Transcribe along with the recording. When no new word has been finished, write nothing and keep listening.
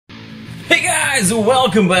guys,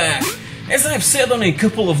 welcome back! As I've said on a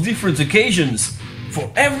couple of different occasions,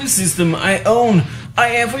 for every system I own, I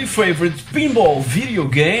have a favorite pinball video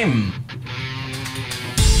game.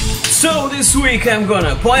 So this week I'm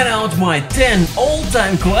gonna point out my 10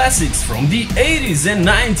 all-time classics from the 80s and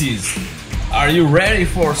 90s. Are you ready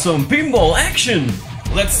for some pinball action?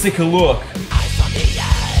 Let's take a look.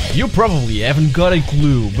 You probably haven't got a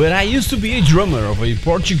clue, but I used to be a drummer of a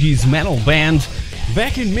Portuguese metal band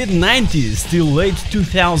back in mid-90s till late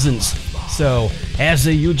 2000s. So, as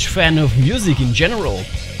a huge fan of music in general,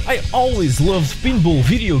 I always loved pinball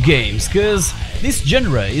video games, cause this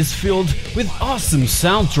genre is filled with awesome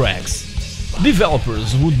soundtracks.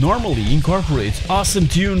 Developers would normally incorporate awesome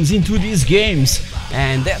tunes into these games,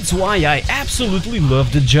 and that's why I absolutely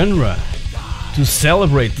love the genre. To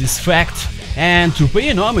celebrate this fact, and to pay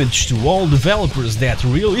an homage to all developers that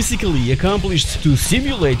realistically accomplished to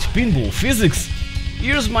simulate pinball physics,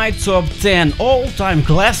 here's my top 10 all-time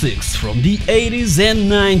classics from the 80s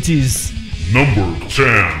and 90s. Number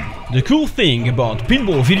 10. The cool thing about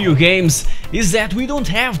pinball video games is that we don't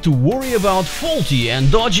have to worry about faulty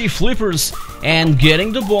and dodgy flippers and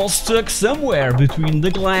getting the ball stuck somewhere between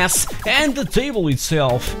the glass and the table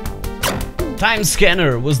itself. Time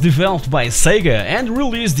Scanner was developed by Sega and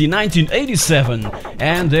released in 1987,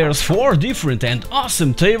 and there's 4 different and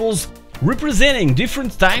awesome tables representing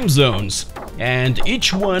different time zones, and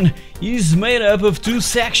each one is made up of 2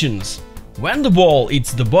 sections. When the ball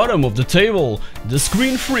hits the bottom of the table, the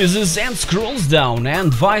screen freezes and scrolls down,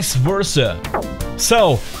 and vice versa.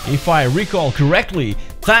 So, if I recall correctly,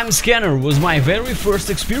 Time Scanner was my very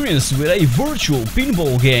first experience with a virtual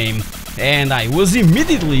pinball game, and I was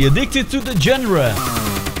immediately addicted to the genre.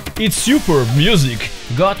 Its superb music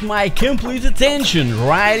got my complete attention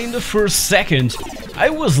right in the first second. I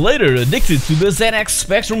was later addicted to the ZX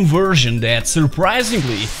Spectrum version that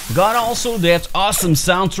surprisingly got also that awesome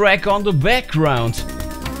soundtrack on the background.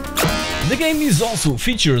 The game is also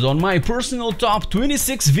featured on my personal top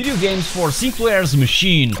 26 video games for Sinclair's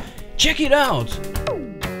machine. Check it out!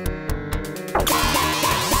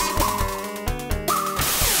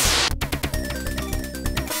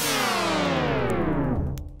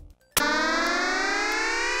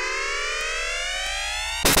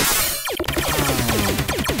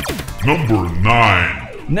 Number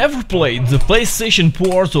 9. Never played the PlayStation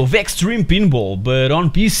port of Extreme Pinball, but on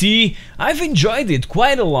PC I've enjoyed it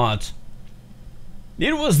quite a lot.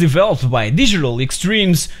 It was developed by Digital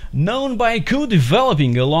Extremes, known by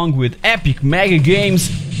co-developing along with Epic Mega Games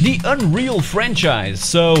the Unreal franchise,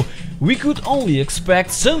 so we could only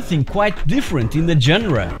expect something quite different in the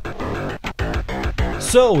genre.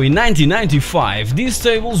 So in 1995 these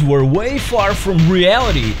tables were way far from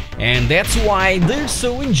reality, and that's why they're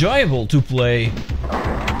so enjoyable to play.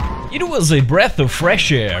 It was a breath of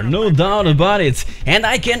fresh air, no doubt about it, and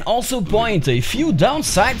I can also point a few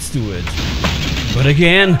downsides to it. But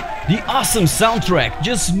again, the awesome soundtrack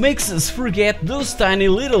just makes us forget those tiny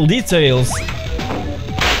little details.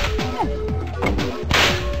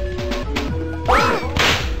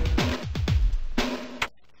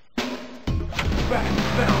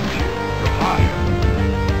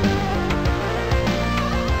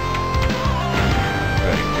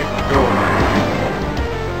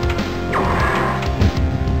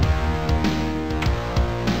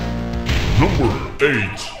 Number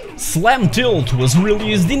 8. Slam Tilt was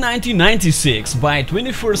released in 1996 by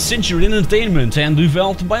 21st Century Entertainment and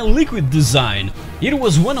developed by Liquid Design. It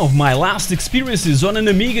was one of my last experiences on an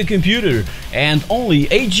Amiga computer, and only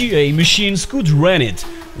AGA machines could run it,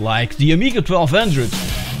 like the Amiga 1200.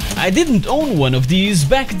 I didn't own one of these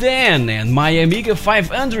back then, and my Amiga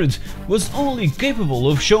 500 was only capable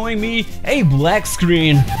of showing me a black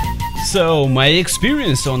screen. So my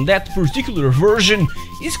experience on that particular version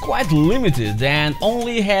is quite limited, and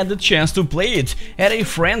only had the chance to play it at a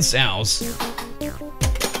friend's house.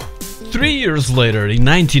 3 years later, in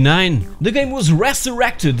 '99, the game was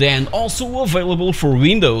resurrected and also available for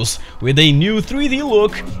Windows, with a new 3D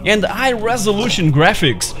look and high-resolution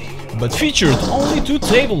graphics, but featured only 2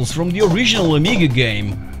 tables from the original Amiga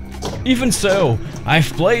game. Even so,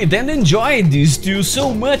 I've played and enjoyed these 2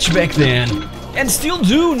 so much back then, and still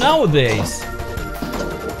do nowadays.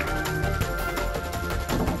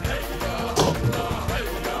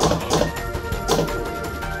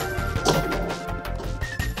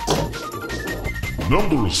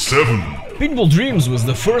 Number 7. Pinball Dreams was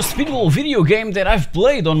the first pinball video game that I've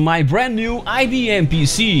played on my brand new IBM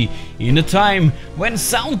PC, in a time when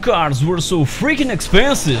sound cards were so freaking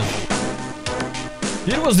expensive.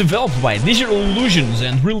 It was developed by Digital Illusions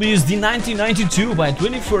and released in 1992 by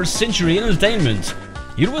 21st Century Entertainment.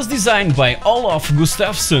 It was designed by Olaf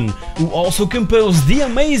Gustafsson, who also composed the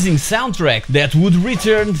amazing soundtrack that would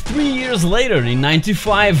return 3 years later in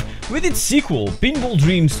 '95 with its sequel, Pinball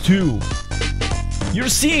Dreams 2. You're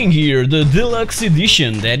seeing here the deluxe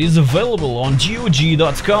edition that is available on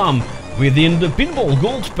GOG.com within the Pinball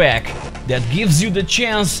Gold Pack that gives you the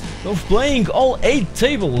chance of playing all 8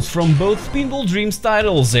 tables from both Pinball Dreams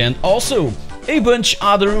titles and also a bunch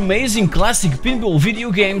other amazing classic pinball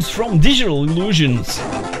video games from Digital Illusions.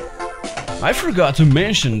 I forgot to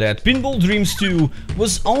mention that Pinball Dreams 2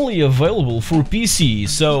 was only available for PC,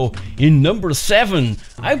 so in number 7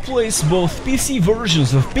 I place both PC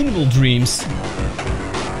versions of Pinball Dreams.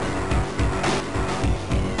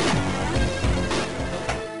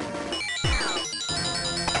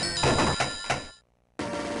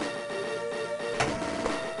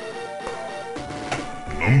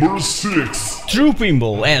 Number 6. True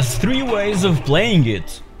Pinball has 3 ways of playing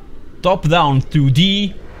it: top-down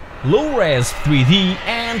 2D, low-res 3D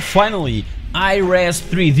and finally high-res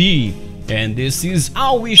 3D. And this is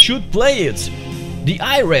how we should play it. The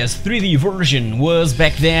high-res 3D version was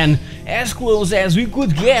back then as close as we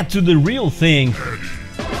could get to the real thing.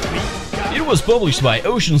 It was published by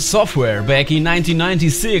Ocean Software back in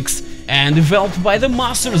 1996 and developed by the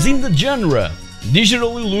masters in the genre,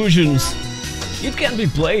 Digital Illusions. It can be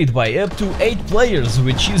played by up to 8 players,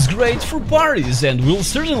 which is great for parties and will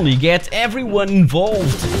certainly get everyone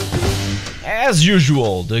involved. As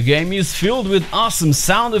usual, the game is filled with awesome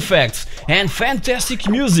sound effects and fantastic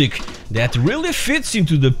music that really fits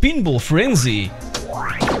into the pinball frenzy.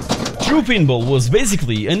 True Pinball was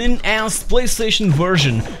basically an enhanced PlayStation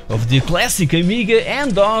version of the classic Amiga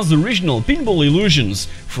and DOS original Pinball Illusions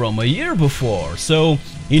from a year before, so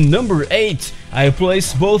in number 8 I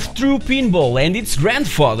place both True Pinball and its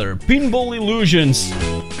grandfather, Pinball Illusions.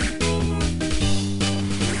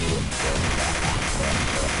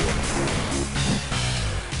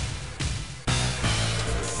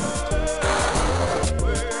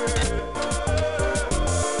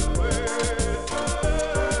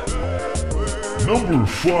 Number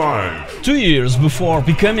 5. 2 years before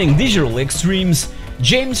becoming Digital Extremes,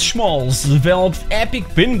 James Schmalz developed Epic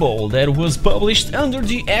Pinball that was published under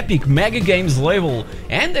the Epic Mega Games label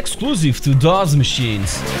and exclusive to DOS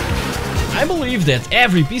machines. I believe that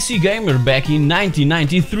every PC gamer back in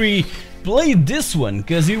 1993 played this one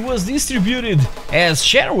cause it was distributed as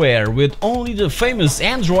shareware with only the famous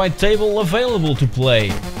Android table available to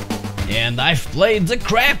play. And I've played the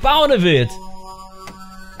crap out of it!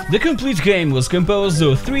 The complete game was composed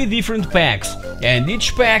of 3 different packs, and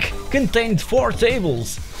each pack contained 4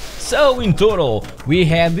 tables. So in total, we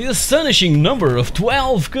had the astonishing number of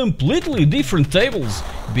 12 completely different tables,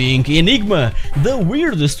 being Enigma the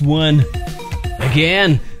weirdest one.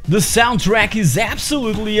 Again, the soundtrack is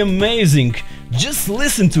absolutely amazing, just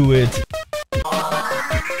listen to it.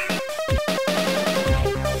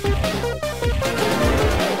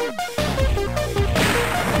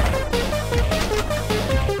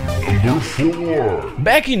 Number 4.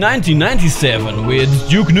 Back in 1997, with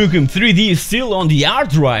Duke Nukem 3D still on the hard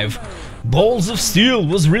drive, Balls of Steel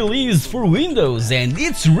was released for Windows and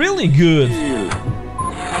it's really good.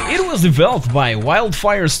 It was developed by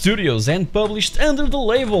Wildfire Studios and published under the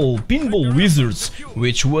label Pinball Wizards,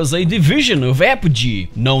 which was a division of Apogee,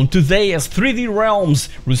 known today as 3D Realms,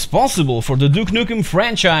 responsible for the Duke Nukem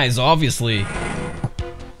franchise, obviously.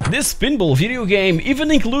 This pinball video game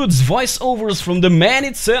even includes voiceovers from the man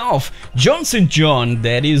itself, John St. John,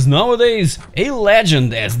 that is nowadays a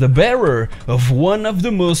legend as the bearer of one of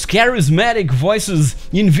the most charismatic voices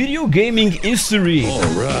in video gaming history.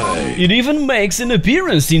 Alright. It even makes an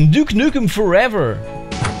appearance in Duke Nukem Forever.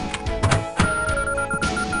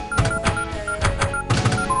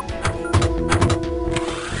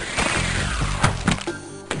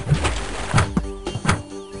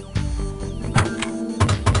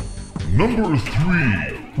 Number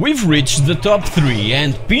 3. We've reached the top 3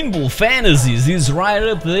 and Pinball Fantasies is right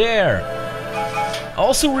up there.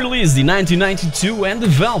 Also released in 1992 and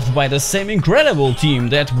developed by the same incredible team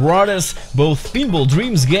that brought us both Pinball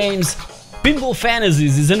Dreams games, Pinball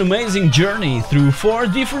Fantasies is an amazing journey through 4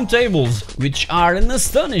 different tables, which are an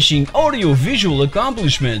astonishing audio-visual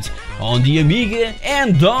accomplishment on the Amiga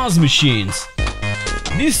and DOS machines.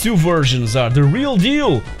 These 2 versions are the real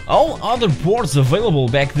deal, all other ports available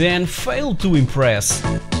back then failed to impress.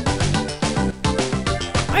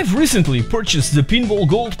 I've recently purchased the Pinball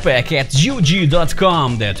Gold Pack at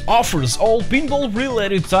GOG.com that offers all pinball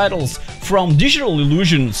related titles from Digital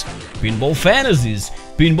Illusions, Pinball Fantasies,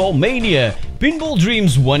 Pinball Mania, Pinball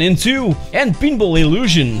Dreams 1 and 2, and Pinball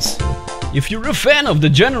Illusions. If you're a fan of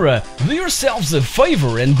the genre, do yourselves a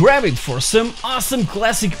favor and grab it for some awesome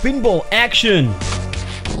classic pinball action!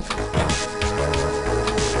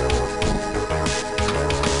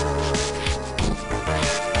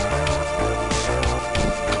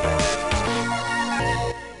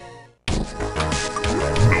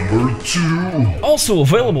 Number 2. Also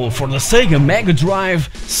available for the Sega Mega Drive,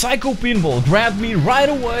 Psycho Pinball grabbed me right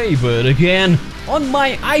away, but again, on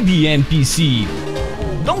my IBM PC.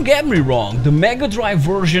 Don't get me wrong, the Mega Drive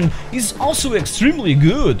version is also extremely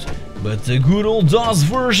good, but the good old DOS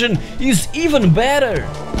version is even better.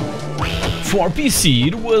 For PC,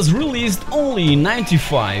 it was released only in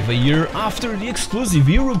 '95, a year after the exclusive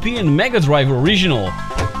European Mega Drive original.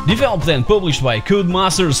 Developed and published by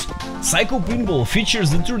Codemasters, Psycho Pinball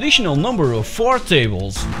features the traditional number of 4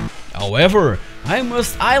 tables. However, I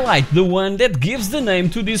must highlight the one that gives the name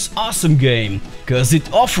to this awesome game, cause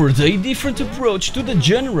it offered a different approach to the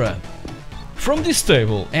genre. From this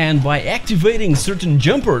table, and by activating certain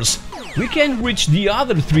jumpers, we can reach the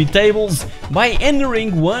other 3 tables by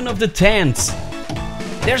entering one of the tents.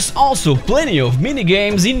 There's also plenty of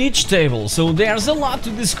minigames in each table, so there's a lot to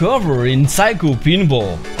discover in Psycho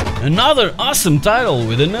Pinball. Another awesome title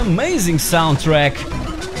with an amazing soundtrack.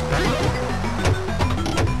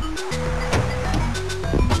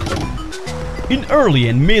 In early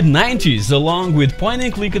and mid-90s, along with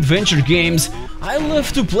point-and-click adventure games, I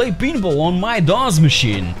loved to play pinball on my DOS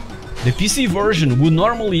machine. The PC version would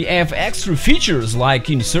normally have extra features, like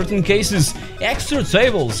in certain cases extra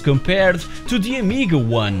tables compared to the Amiga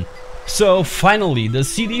one. So finally the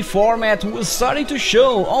CD format was starting to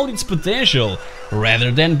show all its potential,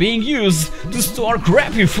 rather than being used to store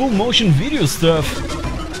crappy full-motion video stuff.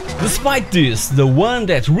 Despite this, the one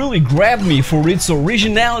that really grabbed me for its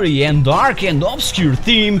originality and dark and obscure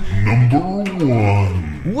theme, Number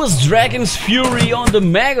 1. was Dragon's Fury on the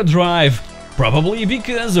Mega Drive, probably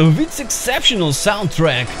because of its exceptional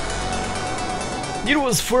soundtrack. It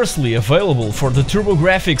was firstly available for the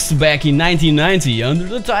TurboGrafx back in 1990 under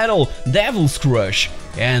the title Devil's Crush,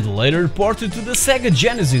 and later ported to the Sega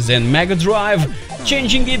Genesis and Mega Drive,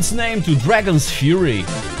 changing its name to Dragon's Fury.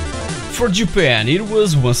 For Japan, it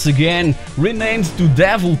was once again renamed to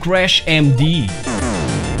Devil Crash MD.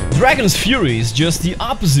 Dragon's Fury is just the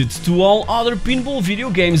opposite to all other pinball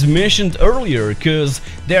video games mentioned earlier, cause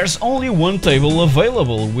there's only one table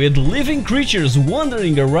available with living creatures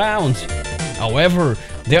wandering around. However,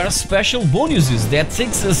 there are special bonuses that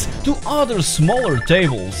takes us to other smaller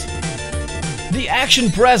tables. The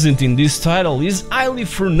action present in this title is highly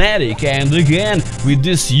frenetic, and again, with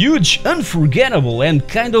this huge, unforgettable and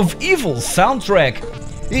kind of evil soundtrack,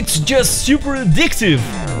 it's just super addictive.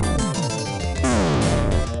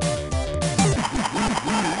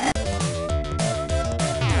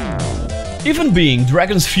 Even being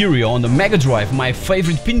Dragon's Fury on the Mega Drive my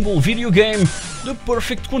favorite pinball video game, the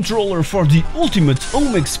perfect controller for the ultimate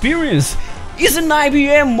home experience is an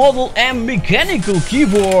IBM Model M mechanical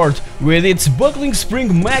keyboard with its buckling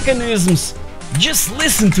spring mechanisms. Just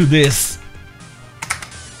listen to this!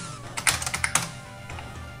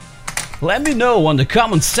 Let me know on the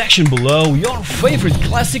comment section below your favorite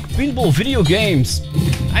classic pinball video games.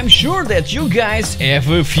 I'm sure that you guys have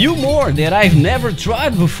a few more that I've never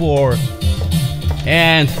tried before.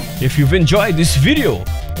 And if you've enjoyed this video,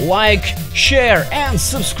 like, share and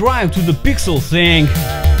subscribe to the pixelthing.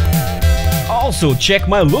 Also check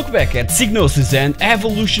my look back at Psygnosis and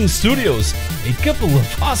Evolution Studios, a couple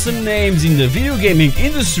of awesome names in the video gaming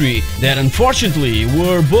industry that unfortunately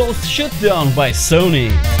were both shut down by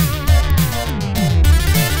Sony.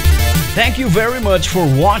 Thank you very much for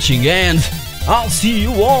watching, and I'll see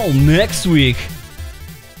you all next week.